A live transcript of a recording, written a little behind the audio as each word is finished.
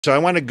So I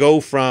want to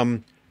go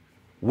from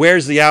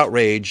where's the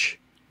outrage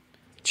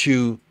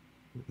to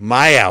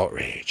my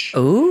outrage.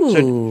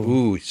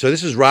 So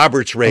this is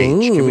Robert's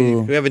Rage.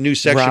 Can we have a new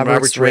section,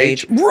 Robert's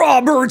Rage?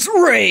 Robert's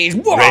Rage.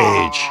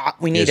 Rage.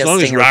 We need as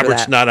long as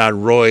Robert's not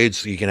on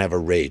roids, you can have a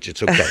rage.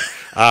 It's okay.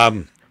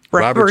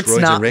 Robert's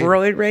not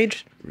roid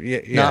rage?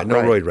 Yeah, no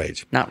roid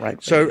rage. Not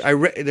right. So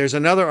there's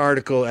another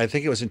article, I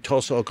think it was in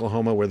Tulsa,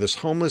 Oklahoma, where this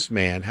homeless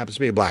man, happens to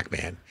be a black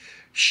man,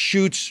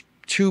 shoots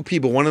two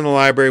people, one in the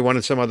library, one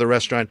in some other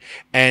restaurant.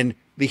 And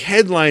the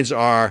headlines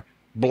are,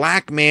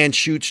 black man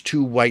shoots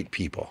two white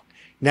people.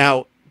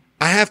 Now,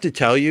 I have to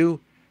tell you,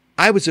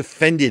 I was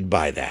offended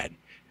by that.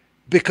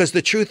 Because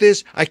the truth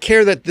is, I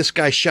care that this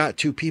guy shot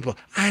two people.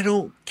 I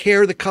don't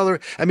care the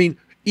color. I mean,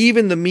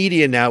 even the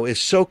media now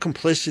is so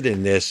complicit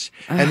in this,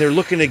 and they're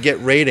looking to get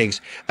ratings.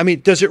 I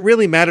mean, does it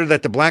really matter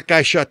that the black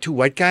guy shot two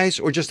white guys,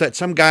 or just that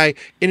some guy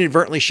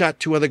inadvertently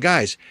shot two other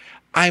guys?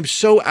 I'm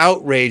so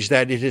outraged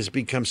that it has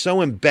become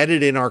so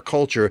embedded in our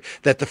culture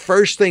that the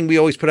first thing we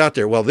always put out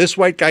there, well, this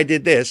white guy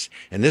did this,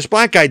 and this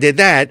black guy did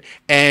that,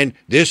 and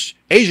this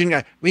Asian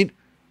guy.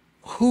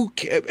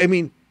 I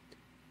mean,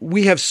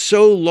 we have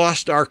so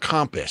lost our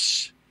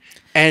compass,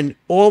 and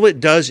all it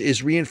does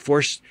is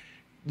reinforce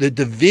the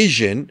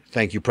division,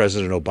 thank you,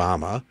 President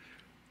Obama,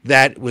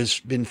 that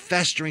was been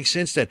festering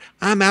since then.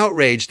 I'm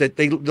outraged that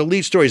the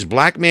lead story is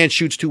black man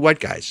shoots two white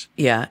guys.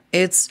 Yeah,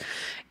 it's,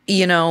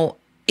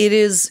 it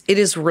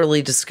is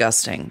really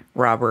disgusting,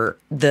 Robert,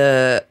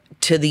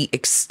 to the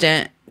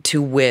extent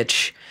to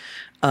which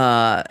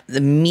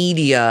the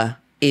media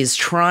is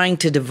trying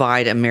to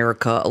divide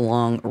America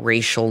along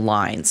racial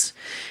lines.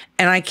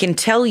 And I can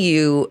tell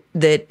you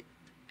that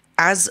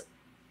as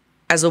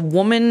a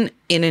woman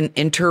in an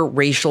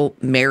interracial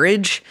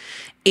marriage,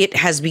 it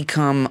has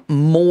become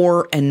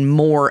more and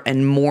more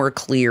and more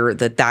clear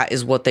that that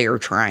is what they are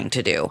trying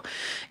to do.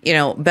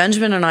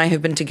 Benjamin and I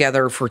have been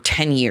together for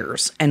 10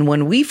 years. And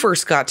when we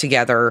first got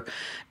together,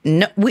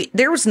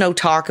 there was no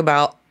talk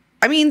about,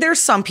 there's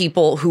some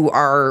people who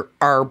are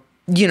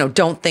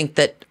don't think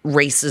that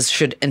races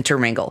should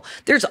intermingle.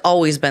 There's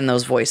always been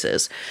those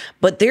voices.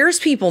 But there's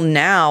people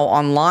now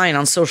online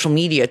on social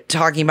media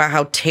talking about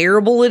how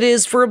terrible it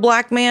is for a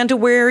black man to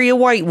marry a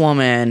white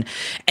woman.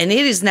 And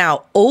it is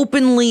now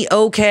openly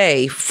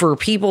okay for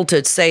people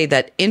to say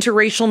that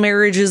interracial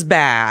marriage is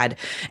bad.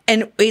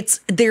 And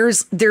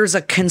there's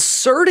a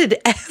concerted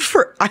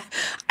effort.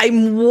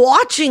 I'm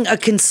watching a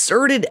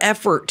concerted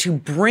effort to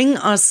bring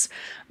us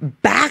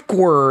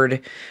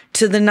backward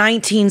to the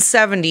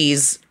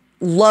 1970s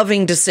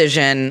loving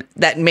decision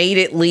that made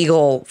it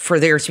legal for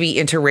there to be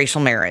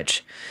interracial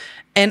marriage.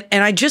 And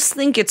I just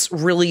think it's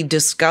really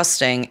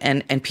disgusting,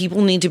 and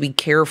people need to be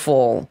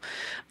careful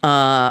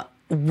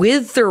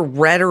with their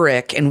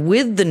rhetoric and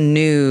with the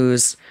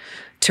news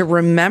to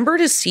remember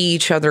to see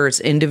each other as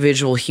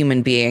individual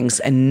human beings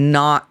and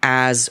not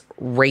as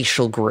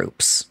racial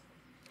groups.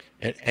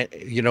 And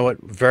you know what?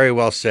 Very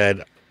well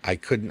said. I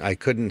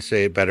couldn't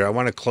say it better. I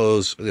want to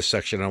close this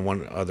section on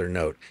one other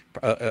note.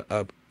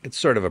 It's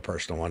sort of a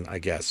personal one, I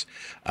guess.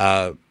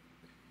 I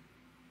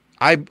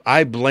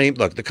blame,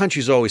 look, the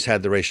country's always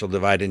had the racial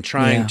divide, and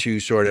trying to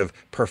sort of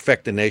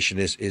perfect the nation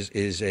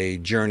is a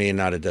journey and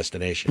not a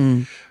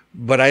destination.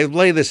 But I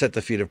lay this at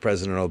the feet of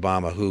President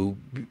Obama, who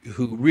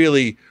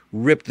really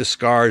ripped the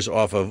scars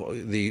off of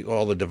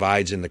all the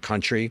divides in the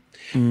country.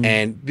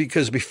 And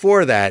because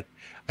before that,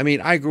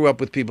 I grew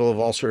up with people of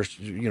all sorts,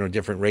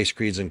 different race,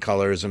 creeds, and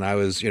colors. And I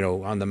was,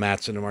 on the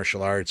mats in the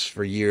martial arts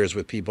for years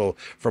with people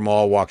from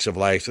all walks of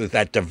life, with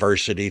that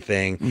diversity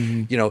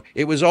thing.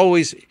 It was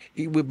always,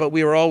 but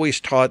we were always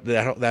taught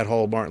that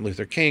whole Martin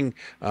Luther King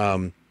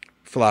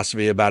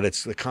philosophy about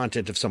it's the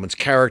content of someone's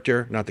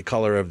character, not the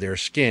color of their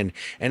skin.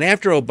 And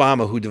after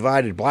Obama, who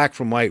divided black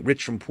from white,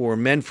 rich from poor,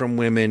 men from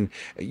women,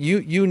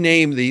 you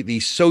name the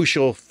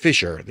social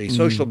fissure, the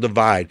social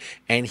divide,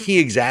 and he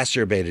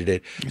exacerbated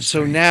it.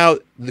 So now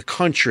the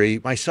country,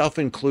 myself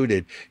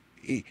included,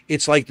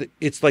 it's like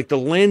the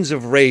lens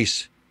of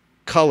race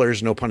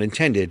colors, no pun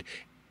intended,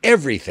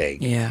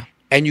 everything. Yeah.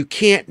 And you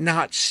can't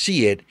not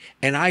see it.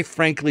 And I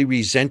frankly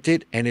resent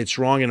it, and it's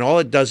wrong. And all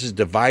it does is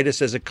divide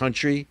us as a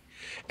country.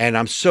 And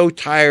I'm so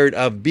tired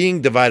of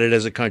being divided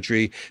as a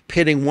country,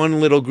 pitting one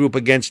little group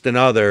against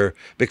another,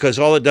 because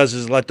all it does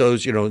is let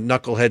those,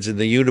 knuckleheads in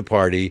the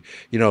uniparty,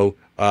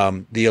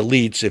 the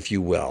elites, if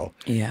you will,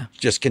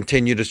 just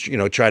continue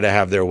to, try to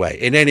have their way.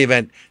 In any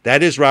event,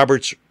 that is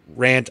Robert's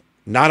rant,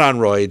 not on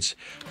roids.